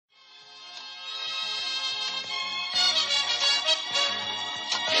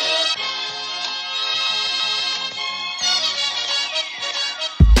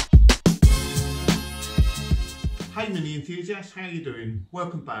Hey Mini enthusiasts, how you doing?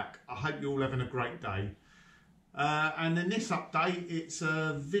 Welcome back. I hope you're all having a great day. And in this update, it's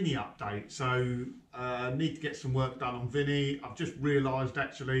a Vini update. So I need to get some work done on Vini. I've just realised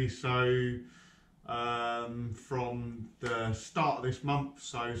actually, so from the start of this month,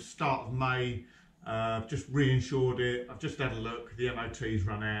 so start of May, I've just re-insured it. I've just had a look. The MOT's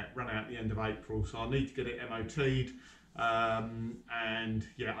run out at the end of April, so I need to get it MOT'd. And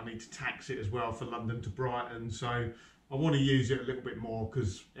yeah, I need to tax it as well for London to Brighton, so I want to use it a little bit more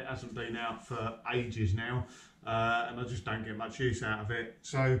because it hasn't been out for ages now, and I just don't get much use out of it.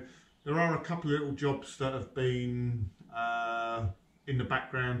 So there are a couple of little jobs that have been in the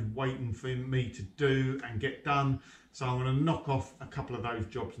background waiting for me to do and get done, so I'm going to knock off a couple of those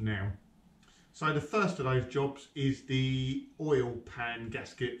jobs now. So the first of those jobs is the oil pan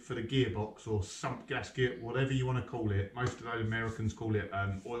gasket for the gearbox, or sump gasket, whatever you want to call it. Most of those Americans call it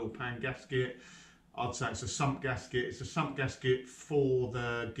an oil pan gasket. I'd say it's a sump gasket. It's a sump gasket for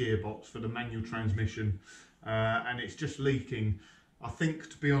the gearbox, for the manual transmission, and it's just leaking. I think,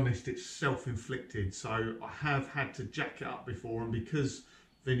 to be honest, it's self-inflicted. So I have had to jack it up before, and because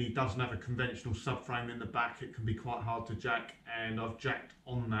Vini doesn't have a conventional subframe in the back, it can be quite hard to jack, and I've jacked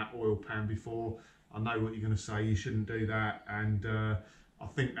on that oil pan before. I know what you're going to say, you shouldn't do that, and I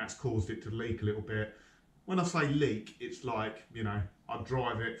think that's caused it to leak a little bit. When I say leak, it's like, you know, I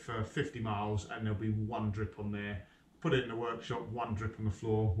drive it for 50 miles and there'll be one drip on there. Put it in the workshop, one drip on the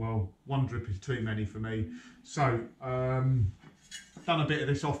floor. Well, one drip is too many for me. So done a bit of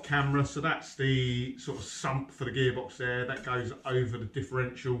this off camera. So that's the sort of sump for the gearbox there. That goes over the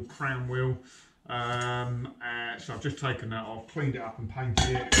differential crown wheel. So I've just taken that off, cleaned it up and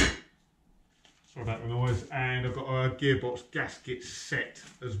painted it. Sorry about the noise. And I've got a gearbox gasket set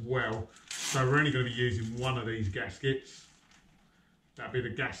as well. So we're only going to be using one of these gaskets. That'll be the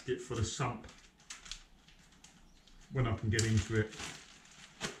gasket for the sump when I can get into it.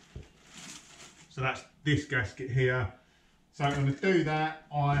 So that's this gasket here. So I'm going to do that.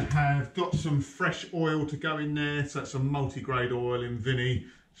 I have got some fresh oil to go in there. So that's some multi-grade oil in Vini.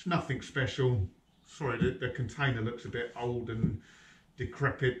 It's nothing special. Sorry, the container looks a bit old and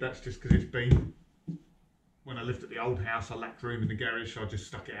decrepit. That's just because it's been, when I lived at the old house, I lacked room in the garage, so I just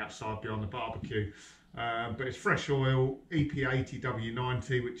stuck it outside behind the barbecue. But it's fresh oil,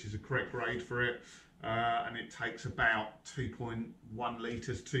 EP80W90, which is a correct grade for it. And it takes about 2.1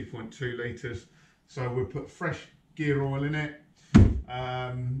 litres, 2.2 litres. So we'll put fresh gear oil in it,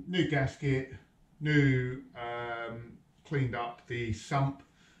 new gasket, new cleaned up the sump,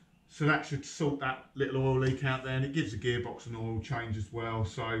 so that should sort that little oil leak out there, and it gives the gearbox an oil change as well.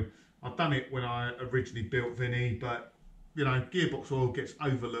 So I've done it when I originally built Vini, but you know, gearbox oil gets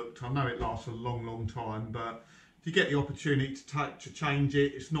overlooked. I know it lasts a long time, but if you get the opportunity to change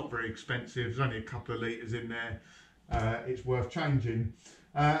it, it's not very expensive. There's only a couple of litres in there. It's worth changing.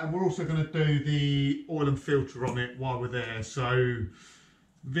 And we're also going to do the oil and filter on it while we're there. So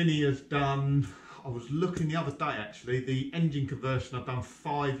Vini has done, I was looking the other day actually, the engine conversion I've done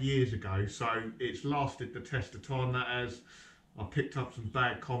 5 years ago. So it's lasted the test of time. That has, I picked up some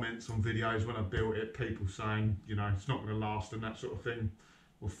bad comments on videos when I built it, people saying, you know, it's not going to last and that sort of thing.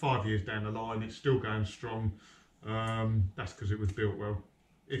 Well, 5 years down the line, it's still going strong. That's because it was built well,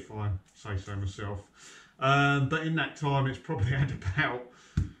 if I say so myself. But in that time, it's probably had about,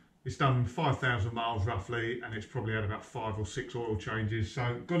 it's done 5,000 miles roughly, and it's probably had about 5 or 6 oil changes. So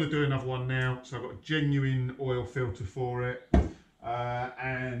I'm going to do another one now. So I've got a genuine oil filter for it,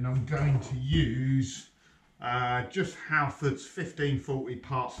 and I'm going to use just Halford's 1540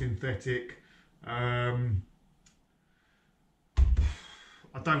 part synthetic. I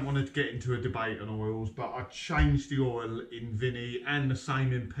don't want to get into a debate on oils, but I change the oil in Vini and the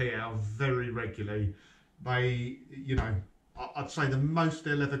same in PL very regularly. They, you know, I'd say the most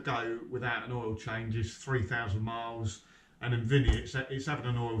they'll ever go without an oil change is 3,000 miles, and in Vini it's having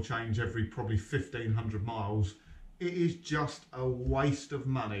an oil change every probably 1,500 miles. It is just a waste of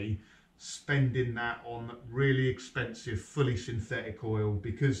money spending that on really expensive fully synthetic oil,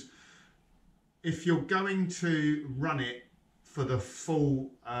 because if you're going to run it for the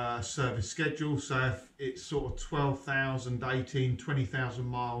full service schedule, so if it's sort of 12,000, 18, 20,000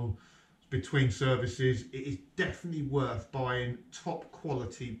 miles between services, it is definitely worth buying top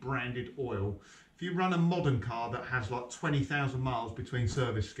quality branded oil. If you run a modern car that has like 20,000 miles between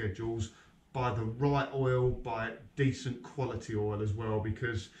service schedules, buy the right oil, buy decent quality oil as well,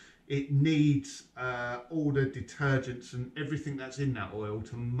 because it needs all the detergents and everything that's in that oil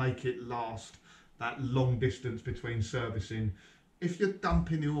to make it last that long distance between servicing. If you're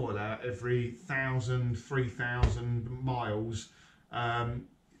dumping the oil out every 1,000, 3,000 miles,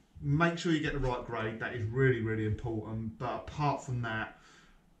 make sure you get the right grade. That is really, really important. But apart from that,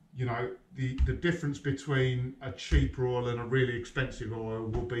 you know, the difference between a cheaper oil and a really expensive oil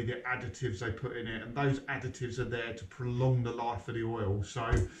will be the additives they put in it, and those additives are there to prolong the life of the oil.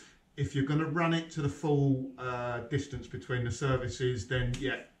 So if you're going to run it to the full distance between the services, then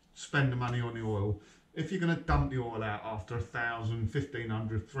yeah, spend the money on the oil. If you're going to dump the oil out after 1,000,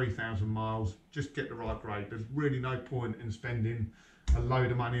 1,500, 3,000 miles, just get the right grade. There's really no point in spending a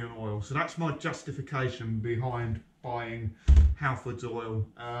load of money on oil. So that's my justification behind buying Halford's oil.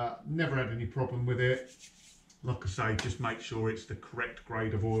 Never had any problem with it. Like I say, just make sure it's the correct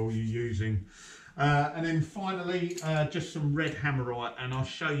grade of oil you're using. And then finally, just some red hammerite, and I'll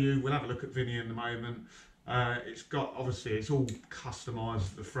show you, we'll have a look at Vini in a moment. It's got, obviously it's all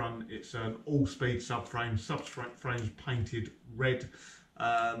customised at the front. It's an all-speed subframe's painted red,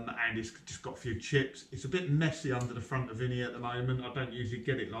 and it's just got a few chips. It's a bit messy under the front of Vini at the moment. I don't usually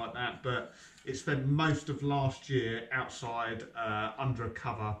get it like that, but it spent most of last year outside under a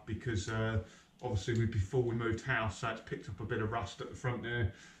cover because obviously before we moved house, so it's picked up a bit of rust at the front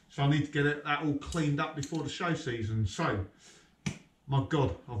there. So I need to get that all cleaned up before the show season. So, my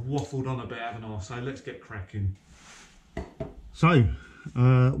God, I've waffled on a bit, haven't I? So let's get cracking. So,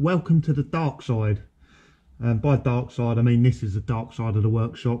 welcome to the dark side. And by dark side, I mean this is the dark side of the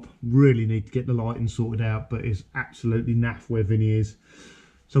workshop. Really need to get the lighting sorted out, but it's absolutely naff where Vini is.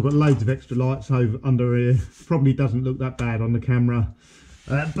 So I've got loads of extra lights over under here. Probably doesn't look that bad on the camera.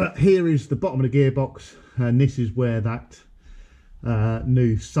 But here is the bottom of the gearbox, and this is where that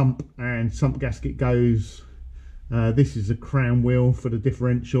new sump and sump gasket goes. This is a crown wheel for the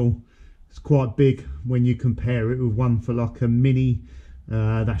differential. It's quite big when you compare it with one for like a Mini.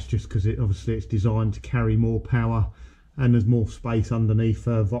 That's just because obviously it's designed to carry more power, and there's more space underneath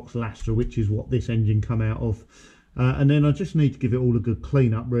Vauxhall C16SE, which is what this engine come out of. And then I just need to give it all a good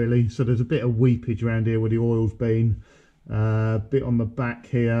clean up really. So there's a bit of weepage around here where the oil's been, a bit on the back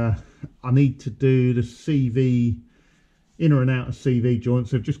here. I need to do the CV, inner and outer CV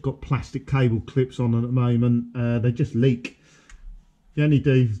joints. They've just got plastic cable clips on at the moment. They just leak. If you only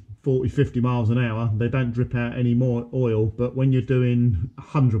do 40, 50 miles an hour, they don't drip out any more oil, but when you're doing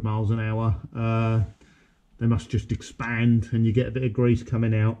 100 miles an hour, they must just expand and you get a bit of grease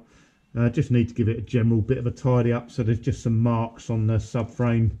coming out. Just need to give it a general bit of a tidy up. So there's just some marks on the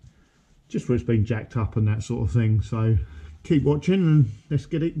subframe, just where it's been jacked up and that sort of thing. So keep watching and let's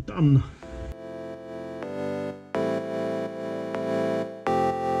get it done.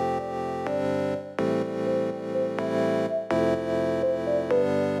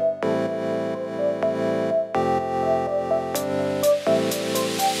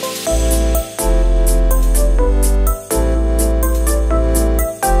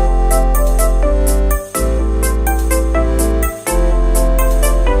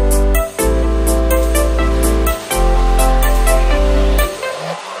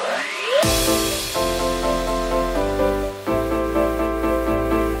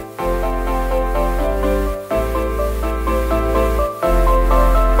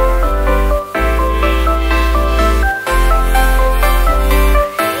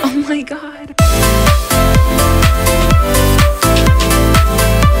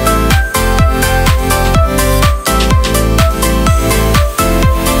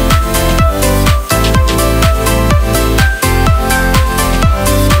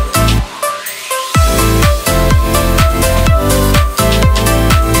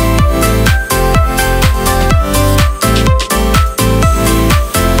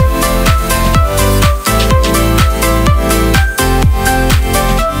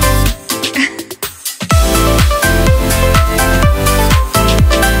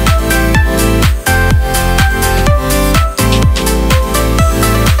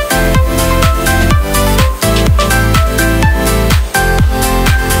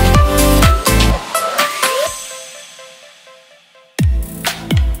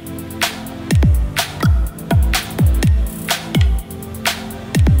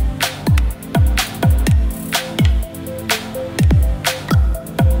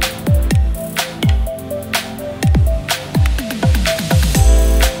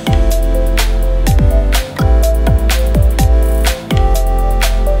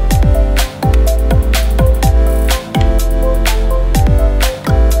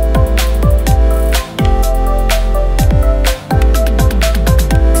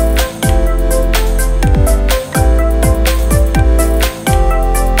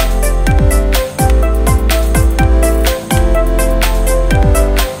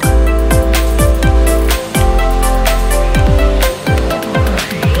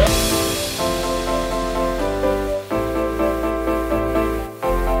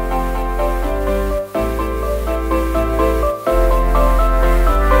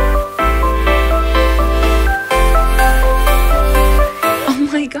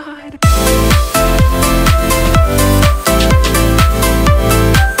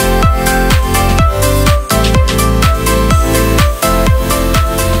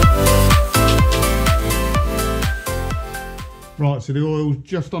 Right, so the oil's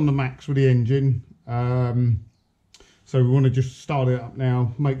just on the max with the engine. So we want to just start it up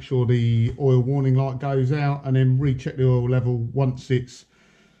now, make sure the oil warning light goes out, and then recheck the oil level once the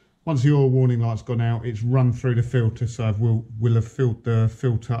oil warning light's gone out. It's run through the filter, so we'll have filled the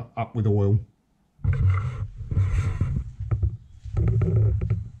filter up with oil.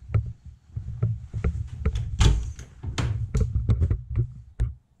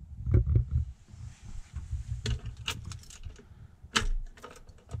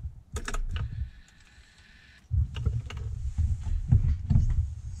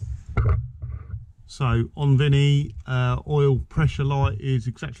 So on Vini, oil pressure light is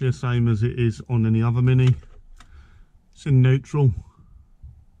exactly the same as it is on any other Mini. It's in neutral.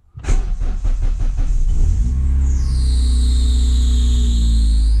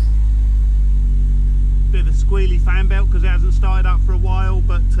 Bit of a squealy fan belt because it hasn't started up for a while,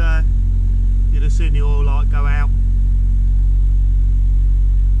 but you'd have seen the oil light go out.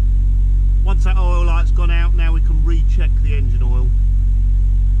 Once that oil light's gone out, now we can recheck the engine oil.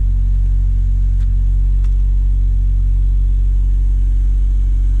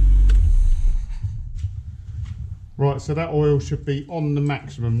 Right, so that oil should be on the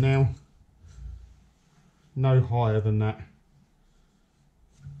maximum now, no higher than that.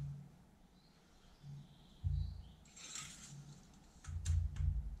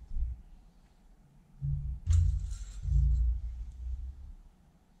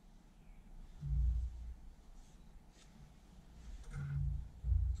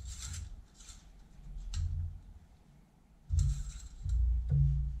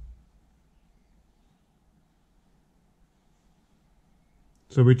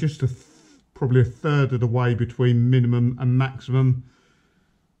 So we're just probably a third of the way between minimum and maximum.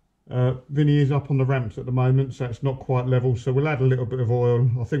 Vini is up on the ramps at the moment, so it's not quite level. So we'll add a little bit of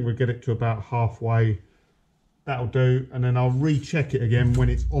oil. I think we'll get it to about halfway. That'll do. And then I'll recheck it again when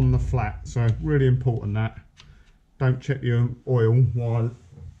it's on the flat. So really important that. Don't check the oil while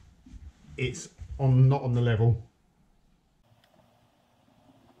it's not on the level.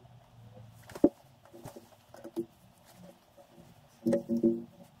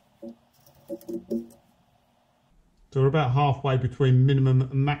 So we're about halfway between minimum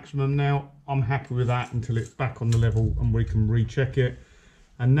and maximum now. I'm happy with that until it's back on the level and we can recheck it.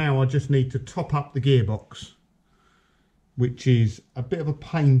 And now I just need to top up the gearbox, which is a bit of a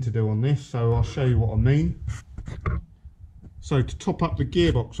pain to do on this, so I'll show you what I mean. So to top up the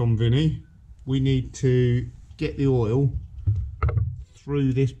gearbox on Vini, we need to get the oil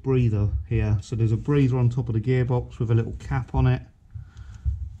through this breather here. So there's a breather on top of the gearbox with a little cap on it.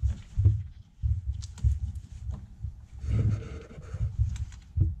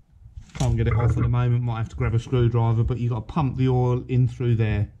 Can't get it off at the moment, might have to grab a screwdriver, but you've got to pump the oil in through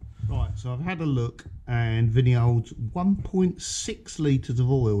there. Right, so I've had a look and Vini holds 1.6 litres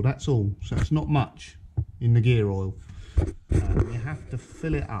of oil, that's all. So it's not much in the gear oil. You have to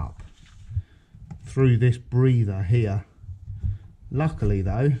fill it up through this breather here. Luckily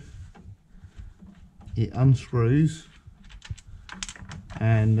though, it unscrews,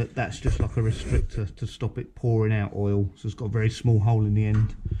 and that's just like a restrictor to stop it pouring out oil. So it's got a very small hole in the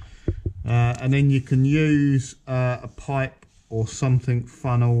end. And then you can use a pipe or something,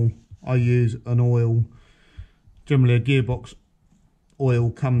 funnel. I use an oil. Generally a gearbox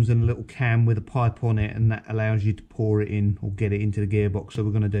oil comes in a little can with a pipe on it, and that allows you to pour it in or get it into the gearbox. So we're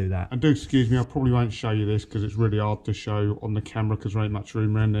going to do that. And do excuse me, I probably won't show you this because it's really hard to show on the camera because there ain't much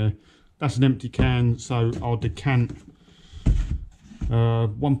room around there. That's an empty can, so I'll decant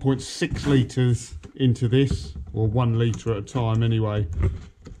 1.6 litres into this, or 1 litre at a time anyway.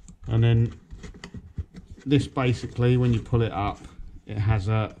 And then this basically, when you pull it up, it has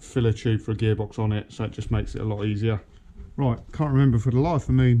a filler tube for a gearbox on it, so it just makes it a lot easier. Right, can't remember for the life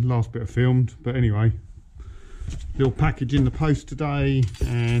of me last bit I filmed, but anyway, little package in the post today,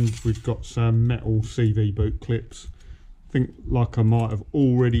 and we've got some metal CV boot clips. I think, like I might have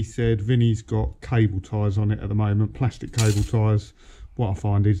already said, Vini's got cable ties on it at the moment, plastic cable ties. What I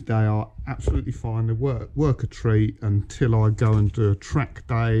find is they are absolutely fine. They work a treat until I go and do a track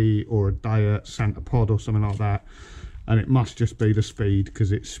day or a day at Santa Pod or something like that, and it must just be the speed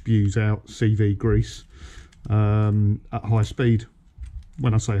because it spews out CV grease at high speed.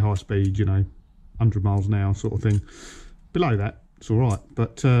 When I say high speed, you know, 100 miles an hour sort of thing. Below that, it's all right,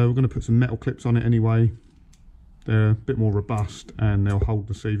 but we're going to put some metal clips on it anyway. They're a bit more robust and they'll hold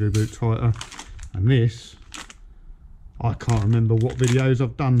the CV boot tighter. And this, I can't remember what videos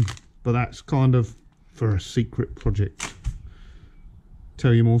I've done, but that's kind of for a secret project.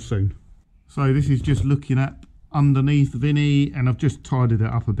 Tell you more soon. So this is just looking at underneath Vini, and I've just tidied it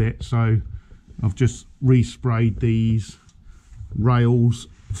up a bit. So I've just resprayed these rails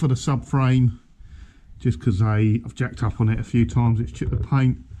for the subframe, just because I've jacked up on it a few times, it's chipped the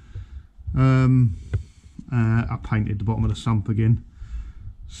paint. I painted the bottom of the sump again.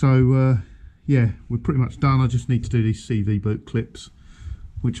 So yeah, we're pretty much done. I just need to do these CV boot clips,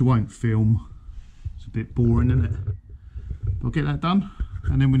 which I won't film. It's a bit boring, isn't it? But I'll get that done,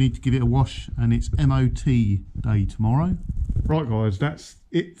 and then we need to give it a wash, and it's MOT day tomorrow. Right guys, that's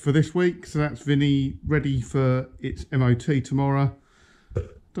it for this week. So that's Vini ready for its MOT tomorrow.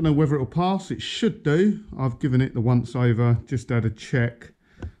 Don't know whether it'll pass. It should do. I've given it the once over, just had a check.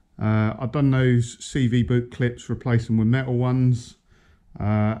 I've done those CV boot clips, replaced them with metal ones,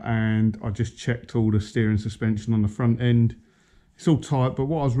 and I just checked all the steering suspension on the front end. It's all tight, but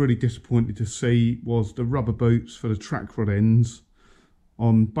what I was really disappointed to see was the rubber boots for the track rod ends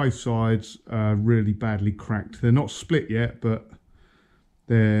on both sides really badly cracked. They're not split yet, but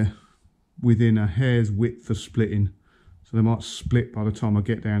they're within a hair's width of splitting. So they might split by the time I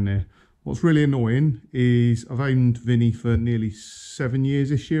get down there. What's really annoying is I've owned Vini for nearly 7 years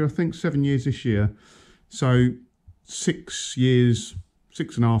this year, I think 7 years this year. So 6 years,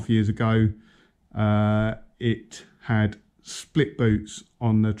 6.5 years ago, it had split boots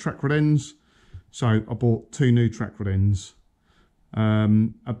on the track rod ends. So I bought 2 new track rod ends.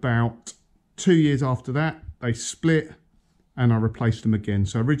 About 2 years after that, they split and I replaced them again.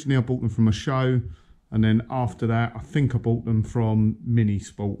 So originally I bought them from a show, and then after that, I think I bought them from Mini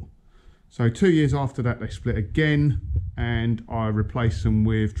Sport. So 2 years after that, they split again, and I replaced them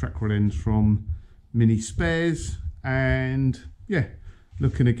with track rod ends from Mini Spares. And yeah,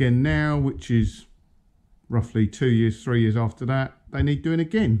 looking again now, which is roughly 2 years, 3 years after that, they need doing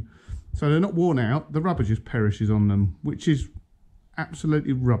again. So they're not worn out, the rubber just perishes on them, which is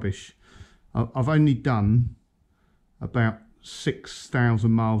absolutely rubbish. I've only done about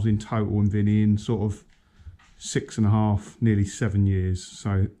 6,000 miles in total in Vini in sort of 6.5, nearly 7 years.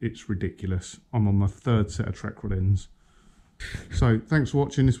 So it's ridiculous. I'm on my 3rd set of track rod ends. So thanks for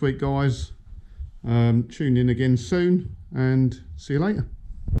watching this week, guys. Tune in again soon, and see you later.